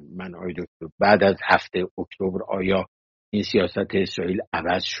نمیدونم من آقای دکتر بعد از 7 اکتبر آیا این سیاست اسرائیل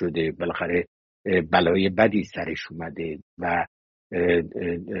عوض شده، بالاخره بلای بدی سرش اومده و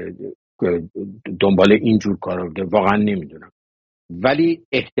دنبال اینجور کارا بوده، واقعا نمیدونم. ولی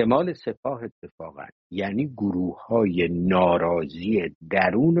احتمال سپاه اتفاقا یعنی گروه‌های ناراضی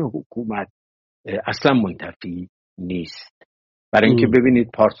درون حکومت اصلا منتفی نیست. برای اینکه ببینید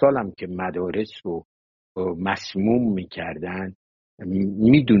پارسال هم که مدارس رو مسموم میکردن،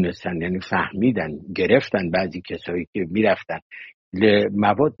 میدونستن، یعنی فهمیدن، گرفتن بعضی کسایی که میرفتن،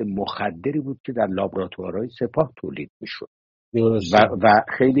 مواد مخدری بود که در لابراتوارهای سپاه تولید میشد و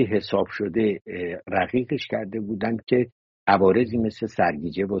خیلی حساب شده رقیقش کرده بودن که عوارضی مثل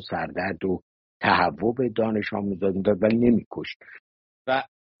سرگیجه و سردرد و تهوع به دانش آموزان میداد ولی نمیکشت. و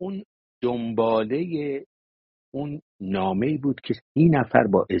اون دنباله اون نامه‌ای بود که 30 نفر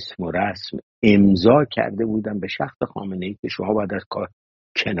با اسم و رسم امضا کرده بودن به شخص خامنه‌ای که شما باید از کار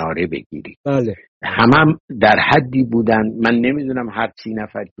کناره بگیرید. بله. هم در حدی بودن، من نمیدونم هر 30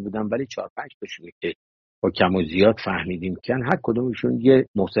 نفر که بودن، ولی 4-5 تاشون که با کم و زیاد فهمیدیم که هر کدومشون یه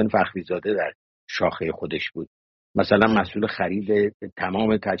محسن فخری زاده در شاخه خودش بود. مثلا مسئول خرید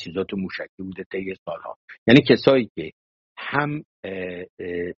تمام تجهیزات موشکی بوده طی سالها. یعنی کسایی که هم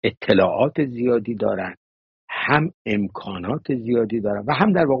اطلاعات زیادی دارن، هم امکانات زیادی دارن و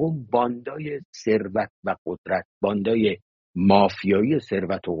هم در واقع باندای ثروت و قدرت، باندای مافیایی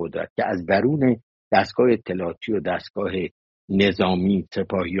ثروت و قدرت که از درون دستگاه اطلاعاتی و دستگاه نظامی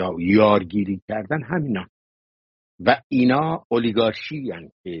سپاهی ها یارگیری کردن همینا. و اینا اولیگارشی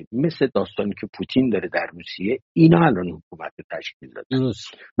هستند که مثل داستانی که پوتین داره در روسیه، اینا الان حکومت تشکیل دادن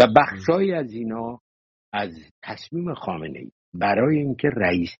و بخشای از اینا از تصمیم خامنه‌ای برای اینکه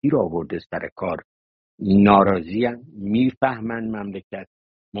رئیسی رو آورده سر کار ناراضی هستند. میفهمن مملکت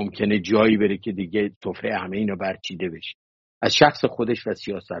ممکنه جایی بره که دیگه سفره همه اینا برچیده بشه، از شخص خودش و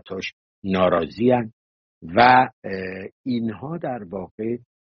سیاستاش ناراضی هستند و اینها در واقع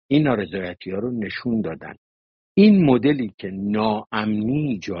این نارضایتی ها رو نشون دادن. این مدلی که ناامنی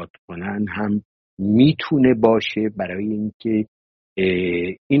ایجاد کنن هم میتونه باشه برای اینکه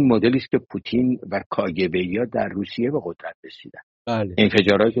این مدلی است که پوتین و کاگبه‌ای در روسیه به قدرت رسیدن. بله.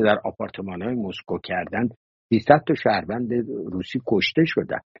 انفجارهایی که در آپارتمان‌های مسکو کردن 300 تا شهروند روسی کشته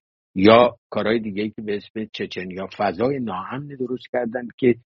شدن، یا کارهای دیگه‌ای که به اسم چچنیا فضای ناامن درست کردن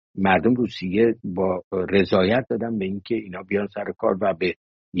که مردم روسیه با رضایت دادن به اینکه اینا بیان سر کار و به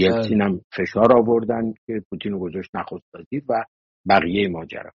یلتسین هم فشار آوردن که پوتین رو گذاشت نخست وزیر و بقیه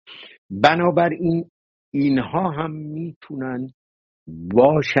ماجرا. بنابراین اینها هم میتونن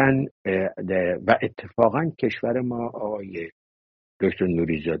باشن و اتفاقا کشور ما آقای دکتر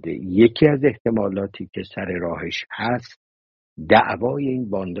نوری زاده یکی از احتمالاتی که سر راهش هست دعوای این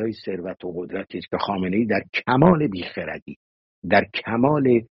باندای ثروت و قدرتی است که خامنه‌ای در کمال بیخردی، در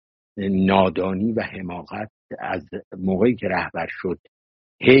کمال نادانی و حماقت از موقعی که رهبر شد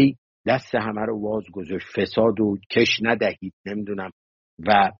هی دست همه رو واز گذاشت، فساد و کش ندهید نمیدونم،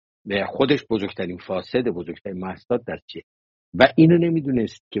 و خودش بزرگترین فاسد، بزرگترین مستاد دستشه و اینو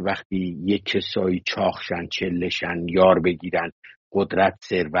نمیدونست که وقتی یک کسایی چاخشن، چلشن، یار بگیرن، قدرت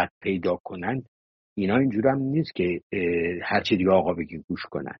ثروت پیدا کنن، اینا اینجور هم نیست که هرچی دیگه آقا بگی گوش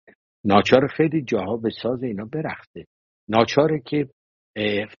کنن. ناچار خیلی جاها به ساز اینا برخته، ناچاره که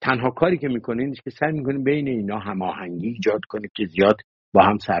تنها کاری که میکنه اینه که سعی میکنه بین اینا هماهنگی ایجاد کنه که زیاد با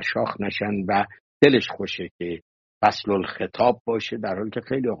هم سرشاخ نشن و دلش خوشه که فصل الخطاب باشه، در حالی که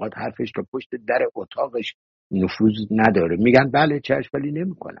خیلی اوقات حرفش تا پشت در اتاقش نفوذ نداره. میگن بله چشم، ولی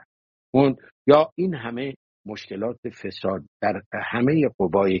نمیکنن. اون یا این همه مشکلات فساد در همه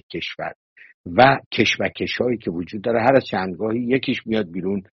قوای کشور و کشمکش‌هایی که وجود داره، هر از چندگاهی یکیش میاد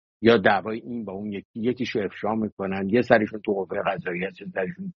بیرون، یا دعوای این با اون یکیشو افشا میکنن، یه سرشون تو قوه قضاییه است، یه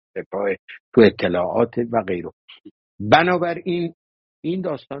سرشون تو اطلاعات و غیره. بنابراین این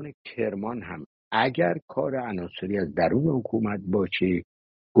داستان کرمان هم اگر کار عناصری از درون حکومت باشه،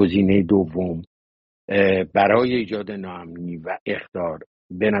 گزینه دوم برای ایجاد ناامنی و اخطار،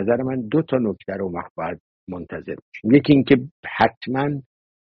 به نظر من 2 نکته رو باید منتظر باشیم. یکی این که حتما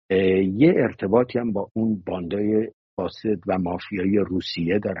یه ارتباطی هم با اون باندای فاسد و مافیایی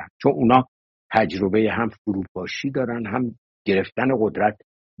روسیه دارن، چون اونا تجربه هم فروپاشی دارن، هم گرفتن قدرت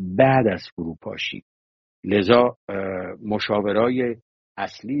بعد از فروپاشی. لذا مشاورای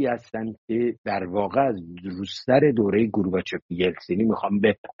اصلی هستن که در واقع از سر دوره گورباچف یلتسینی میخوام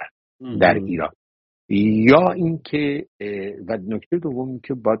بپرن در ایران. یا اینکه و نکته دوم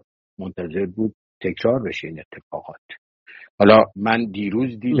که باید منتظر بود تکرار بشه این اتفاقات. حالا من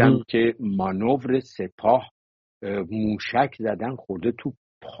دیروز دیدم که مانور سپاه موشک زدن خورده تو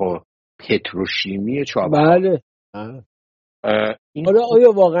پتروشیمی چابهار. بله. حالا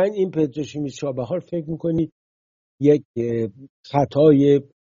آیا واقعا این پتروشیمی چابهار فکر میکنید یک خطای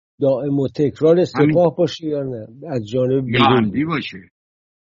دائم و تکرار سپاه باشه یا نه از جانب یا عمدی باشه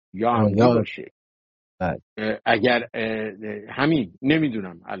یا عمدی باشه؟ اگر همین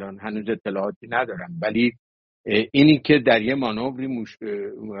نمیدونم، الان هنوز اطلاعاتی ندارم، ولی اینی که در یه مانوری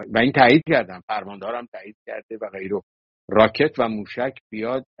و این تایید کردم، فرماندارم تایید کرده و غیره، راکت و موشک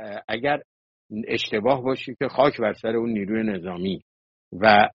بیاد، اگر اشتباه باشه که خاک بر سر اون نیروی نظامی،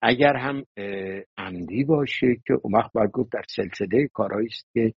 و اگر هم عمدی باشه که اون وقت باید گفت در سلسله کارهایی است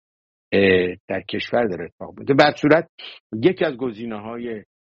که در کشور داره اتفاق میفته. در صورت یکی از گزینه‌های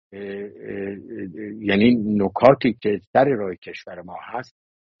یعنی نکاتی که سر راه کشور ما هست،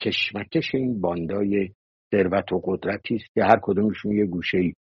 کشمکش این باندای ثروت و قدرتی است که هر کدومشون یه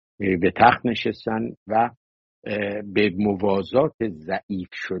گوشه‌ای به تخت نشستن و به موازات ضعیف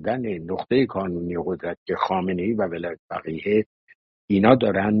شدن نقطه کانونی قدرت که خامنه‌ای و ولایت فقیه اینا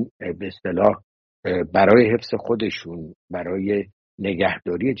دارن به اصطلاح برای حفظ خودشون، برای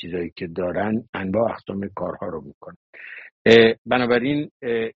نگهداری چیزایی که دارن، انواع اقسام کارها رو میکنن. بنابراین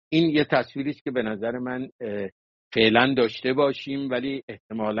این یه تصویری است که به نظر من فعلا داشته باشیم، ولی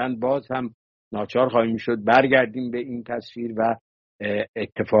احتمالاً باز هم ناچار خواهیم شد برگردیم به این تصویر و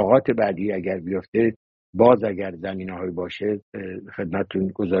اتفاقات بعدی اگر بیفته باز اگر زمینه‌هایی باشه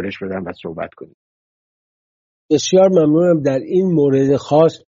خدمتتون گزارش بدم و صحبت کنیم. بسیار ممنونم. در این مورد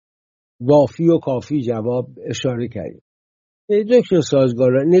خاص وافی و کافی جواب اشاره کردید. دکتر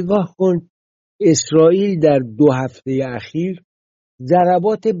سازگارا، نگاه کن، اسرائیل در 2 هفته اخیر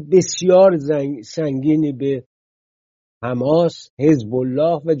ضربات بسیار سنگینی به حماس، حزب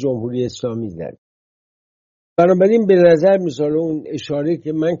الله و جمهوری اسلامی زد. بنابراین به نظر میساره اون اشاره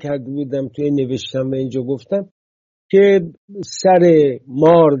که من کرده بودم توی نوشتم و اینجا گفتم که سر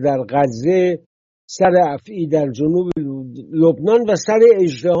مار در غزه، سر افعی در جنوب لبنان و سر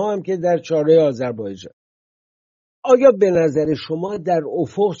اژدها هم که در چاره آذربایجان. آیا به نظر شما در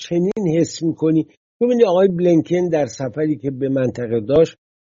افق چنین حس میکنی؟ ببینید آقای بلینکن در سفری که به منطقه داشت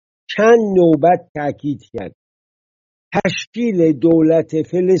چند نوبت تاکید کرد تشکیل دولت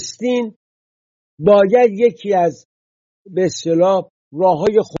فلسطین باید یکی از به اصطلاح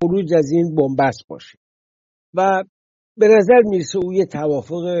راههای خروج از این بنبست باشه و به نظر میرسه او یه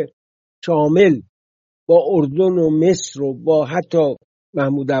توافق شامل با اردن و مصر و با حتی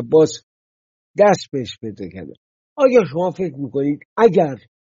محمود عباس دست بهش پیدا کرده. آیا شما فکر میکنید اگر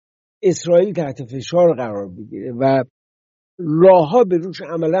اسرائیل تحت فشار قرار بگیره و راهها به روش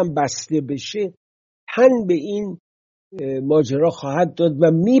عملا بسته بشه، تن به این ماجرا خواهد داد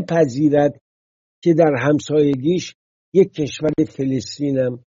و میپذیرد که در همسایگیش یک کشور فلسطین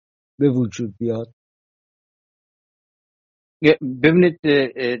هم به وجود بیاد؟ ببینید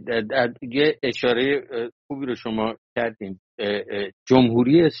یه اشاره خوبی رو شما کردین.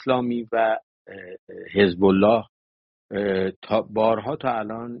 جمهوری اسلامی و حزب الله بارها تا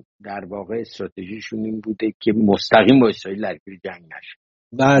الان در واقع استراتژیشون این بوده که مستقیم با اسرائیل درگیر جنگ نشه.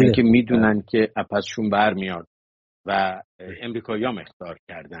 بله. که میدونن که پسشون برمیاد و امریکایی هم اخطار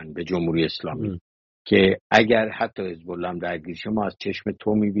کردن به جمهوری اسلامی که اگر حتی حزب الله هم درگیر شه ما از چشم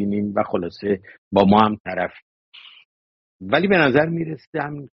تو میبینیم و خلاصه با ما هم طرف. ولی به نظر میرسه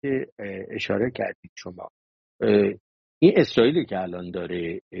همین که اشاره کردید شما، این اسرائیلی که الان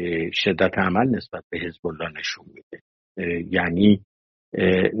داره شدت عمل نسبت به حزب الله نشون میده. یعنی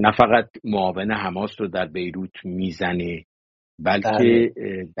نه فقط معاون حماس رو در بیروت میزنه، بلکه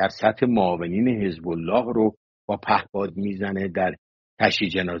در سطح معاونین حزب الله رو با پهپاد میزنه، در تشییع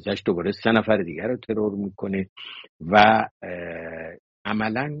جنازش دوباره 3 نفر دیگر رو ترور میکنه و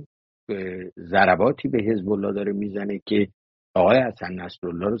عملا ضرباتی به حزب الله داره میزنه که آقای حسن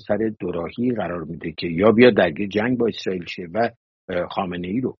نصرالله رو سر دوراهی قرار میده که یا بیا درگیر جنگ با اسرائیل شه و خامنه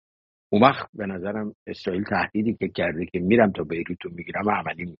ای رو. اون وقت به نظرم اسرائیل تهدیدی که کرده که میرم تا بیروت رو میگیرم و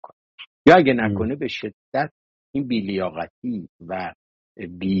عملی میکنه، یا اگه نکنه به شدت این بی‌لیاقتی و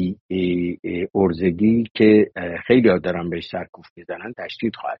بی ارزگی که خیلی ها دارن بهش سرکوف میزنن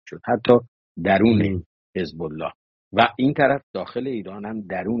تشدید خواهد شد، حتی درون حزب الله و این طرف داخل ایران هم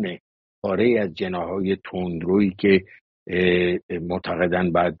درون پاره از جناح‌های تندرویی که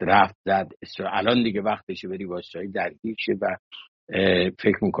معتقدن باید رفت زد. الان دیگه وقتشه بری با اسرائیل درگیر شه و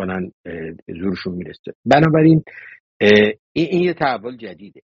فکر میکنن زورشون میرسه. بنابراین این یه تحول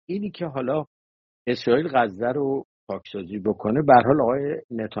جدیده. اینی که حالا اسرائیل غزه رو پاکسازی بکنه، به هر حال آقای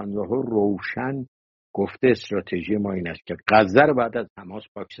نتانیاهو روشن گفته استراتژی ما این است که غزه رو بعد از حماس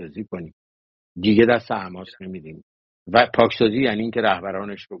پاکسازی کنیم، دیگه دست حماس نمیدیم. و پاکسازی یعنی این که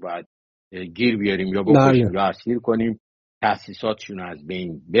رهبرانش رو باید گیر بیاریم یا بکشیم یا اسیر کنیم، تأسیساتشون رو از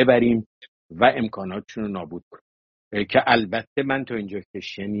بین ببریم و امکاناتشون رو نابود کنیم، که البته من تا اینجا که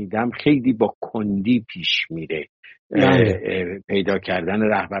شنیدم خیلی با کندی پیش میره پیدا کردن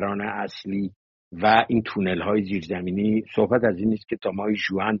رهبران اصلی و این تونل های زیرزمینی. صحبت از این نیست که تا ماه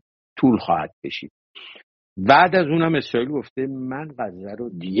ژوئن طول خواهد کشید. بعد از اونم اسرائیل گفته من غزه رو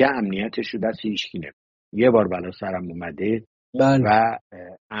دیگه امنیتش رو دست هیچکی نمیدم، یه بار بلا سرم اومده و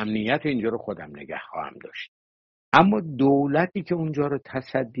امنیت اینجا رو خودم نگه خواهم داشت. اما دولتی که اونجا رو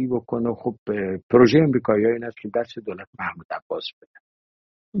تصدی بکنه، خب پروژه امریکایی‌ها این است که دست دولت محمود عباس بدن.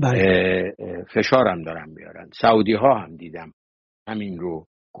 فشارم دارن بیارن. سعودی ها هم دیدم همین رو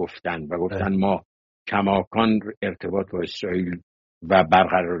گفتن و گفتن ما کماکان ارتباط با اسرائیل و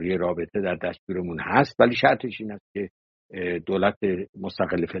برقراری رابطه در دستورمون هست، ولی شرطش این است که دولت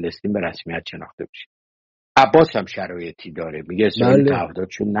مستقل فلسطین به رسمیت شناخته بشه. عباس هم شرایطی داره، میگه اسرائیل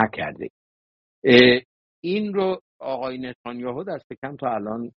تعهداتشو نکرده. این رو آقای نتانیاهو دست کم تا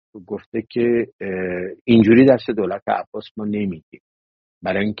الان گفته که اینجوری دست دولت عباس ما نمیدیم،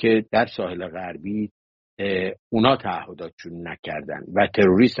 برای اینکه در ساحل غربی اونا تعهداتشون نکردن و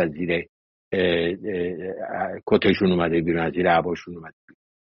تروریست از زیر کتشون اومده بیرون، از زیر عباشون اومده بیرون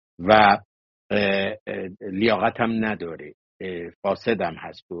و لیاقت هم نداره، فاسد هم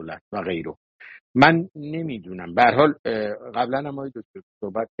هست دولت و غیره. من نمیدونم. به هر حال قبلا هم ما دکتر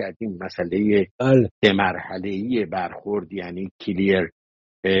صحبت کردیم مسئله 3 مرحله‌ای برخورد، یعنی کلیر،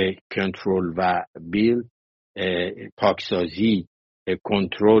 کنترل و بیل، پاکسازی،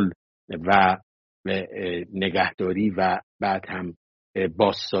 کنترل و نگهداری و بعد هم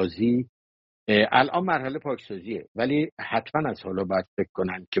بازسازی. الان مرحله پاکسازیه، ولی حتما از حالا باید فکر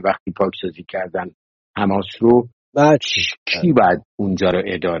کنن که وقتی پاکسازی کردن حماس رو کی باید اونجا رو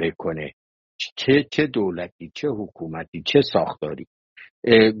اداره کنه، چه دولتی، چه حکومتی، چه ساختاری.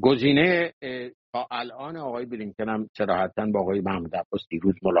 گزینه تا الان آقای بلینکن هم صراحتاً با آقای محمود عباس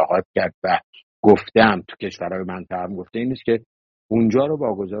دیروز ملاقات کرد و گفتم تو کشورهای منطقه هم گفته این است که اونجا رو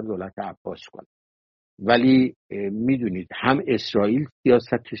واگذار دولت عباس کنه. ولی میدونید هم اسرائیل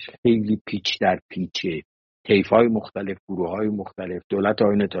سیاستش خیلی پیچ در پیچه، طیف‌های مختلف، گروه‌های مختلف. دولت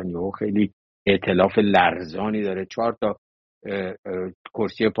آقای نتانیاهو خیلی ائتلاف لرزانی داره، 4 تا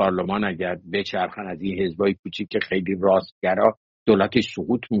کرسی پارلمان اگر بچرخن از این حزبای کوچیک که خیلی راستگرا، دولتش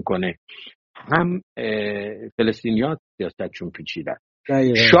سقوط میکنه. هم فلسطینیان سیاستشون پیچیده.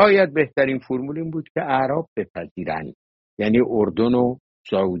 شاید بهترین فرمول این بود که اعراب بپذیرن، یعنی اردن و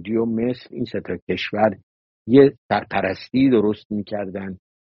سعودی و مصر، این 3 تا کشور یه سرپرستی درست میکردن.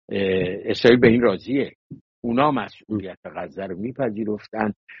 اسرائیل به این راضیه، اونا مسئولیت غزه رو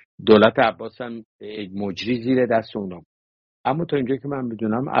میپذیرفتن، دولت عباس هم مجری زیر دست اونا. اما تا اینجا که من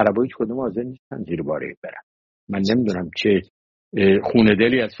بدونم عربا هیچ کدوم حاضر نیستن زیر باره برن. من نمیدونم چه خونه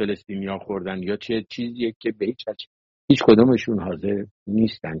دلی از فلسطینیان خوردن یا چه چیزیه که به هیچ کدومشون حاضر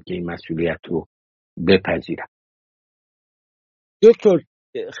نیستن که این مسئولیت رو بپذیرن. دکتر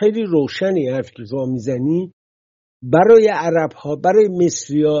خیلی روشنی حرف که شما میزنی. برای عرب ها، برای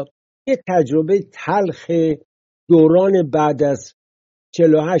مصری ها یه تجربه تلخ دوران بعد از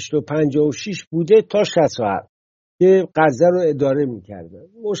 48 و 56 بوده تا 67 که غزه رو اداره میکردن.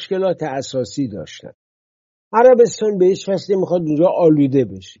 مشکلات اساسی داشتن. عربستان به هیچ وجه نمیخواد اونجا آلوده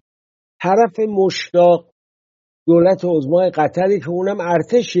بشه. طرف مشتاق دولت عظمای قطری که اونم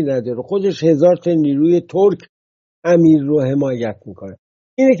ارتشی نداره، خودش 1000 تا نیروی ترک امیر رو حمایت میکنن.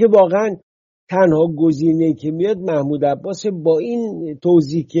 اینه که واقعا تنها گزینه‌ای که میاد محمود عباس، با این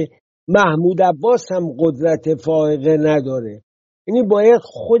توضیح که محمود عباس هم قدرت فائقه نداره. یعنی باید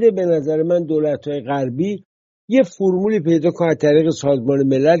خود به نظر من دولت‌های غربی یه فرمولی پیدا کنه از طریق سازمان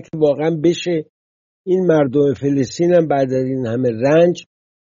ملل که واقعا بشه این مردم فلسطین هم بعد از این همه رنج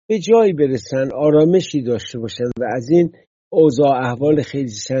به جایی برسن، آرامشی داشته باشن و از این اوضاع احوال خیلی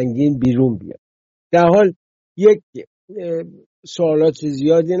سنگین بیرون بیان. در حال یک سوالات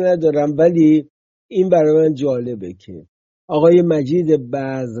زیادی ندارم، ولی این برای من جالبه که آقای مجید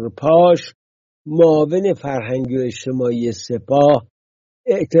بذرپاش، معاون فرهنگی و اجتماعی سپاه،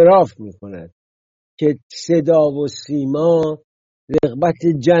 اعتراف میکند که صدا و سیما رغبت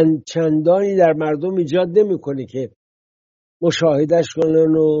چندانی در مردم ایجاد نمیکنه که مشاهدش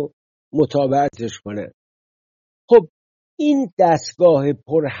کنن و متابعتش کنن. خب این دستگاه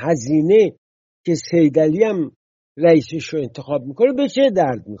پرهزینه که سیدعلی هم رئیسش رو انتخاب میکنه به چه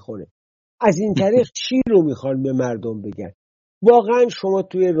درد میخوره؟ از این طریق چی رو میخوان به مردم بگن؟ واقعا شما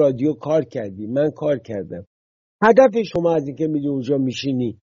توی رادیو کار کردی، من کار کردم، هدف شما از اینکه میری اونجا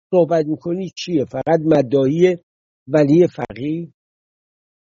میشینی صحبت میکنی چیه؟ فقط مداحی ولی فقیه؟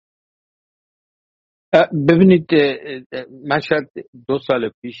 ببینید، من شاید 2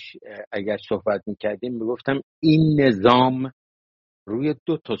 سال پیش اگر صحبت میکردیم میگفتم این نظام روی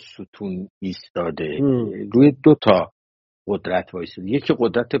 2 تا ستون ایستاده، روی 2 تا قدرت وایساده. یکی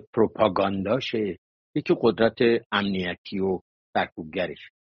قدرت پروپاگانداشه، یکی قدرت امنیتی و سرکوبگرش.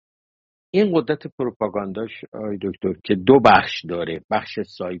 این قدرت پروپاگانداش آقای دکتر که 2 بخش داره، بخش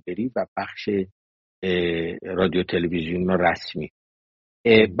سایبری و بخش رادیو تلویزیون و رسمی.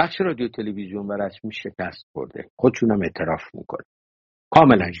 بخش رادیو تلویزیون و رسمی شکست خورده، خودشون هم اعتراف میکنه،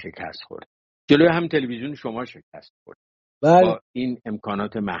 کاملا شکست خورده. جلوی هم تلویزیون شما شکست خورده با این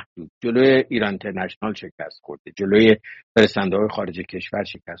امکانات محدود، جلوی ایران اینترنشنال شکست خورده، جلوی فرستنده‌های خارج کشور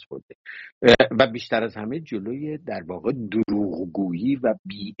شکست خورده و بیشتر از همه جلوی در واقع دروغگویی و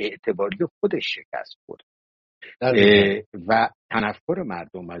بی‌اعتباری خودش شکست خورده و تنفر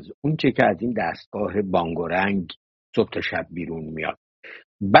مردم از اون چه که از این دستگاه بانگورنگ صبح تا شب بیرون میاد.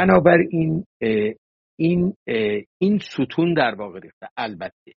 بنابراین این ستون در واقع ریخته.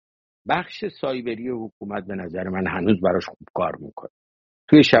 البته بخش سایبری حکومت به نظر من هنوز براش خوب کار میکنه.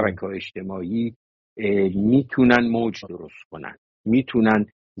 توی شبکه‌های اجتماعی میتونن موج درست کنن، میتونن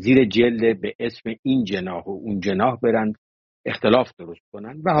زیر جلد به اسم این جناح و اون جناح برن اختلاف درست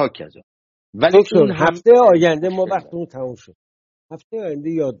کنن و هاکذا. ولی اون هفته آینده ما وقتمون تموم شد. هفته آینده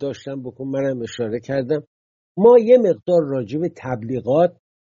یادداشتم بکن، منم اشاره کردم، ما یه مقدار راجع به تبلیغات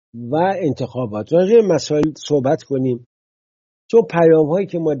و انتخابات راجع به مسائل صحبت کنیم، چون پیام هایی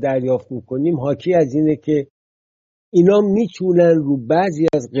که ما دریافت میکنیم حاکی از اینه که اینا میتونن رو بعضی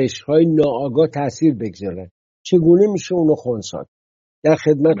از قشرهای ناآگاه تاثیر بگذارن. چگونه میشه اونو خنثی؟ در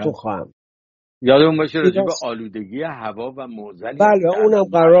خدمتتون خواهم. یادمون باشه راجع به آلودگی هوا و معضلی، بله اونم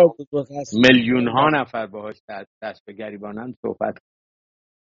قرار بود میلیون ها نفر باهاش دست به گریبانن صحبت.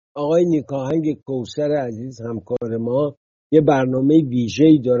 آقای نیکاهنگ کوثر عزیز همکار ما یه برنامه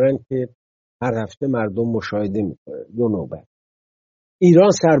ویژه‌ای دارن که هر هفته مردم مشاهده میکنن. 2 نوبت.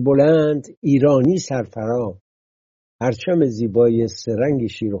 ایران سربلند، ایرانی سرفرا، پرچم زیبای سرنگ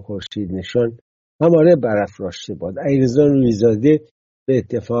شیر و خورشید نشان هماره برافراشته باد. علیرضا رویدادهای به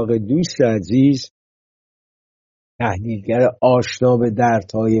اتفاق دوست عزیز تحلیلگر آشنا به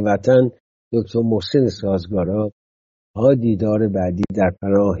دردهای وطن دکتر محسن سازگارا، ها دیدار بعدی در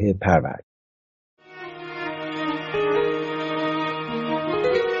پناه پروردگار.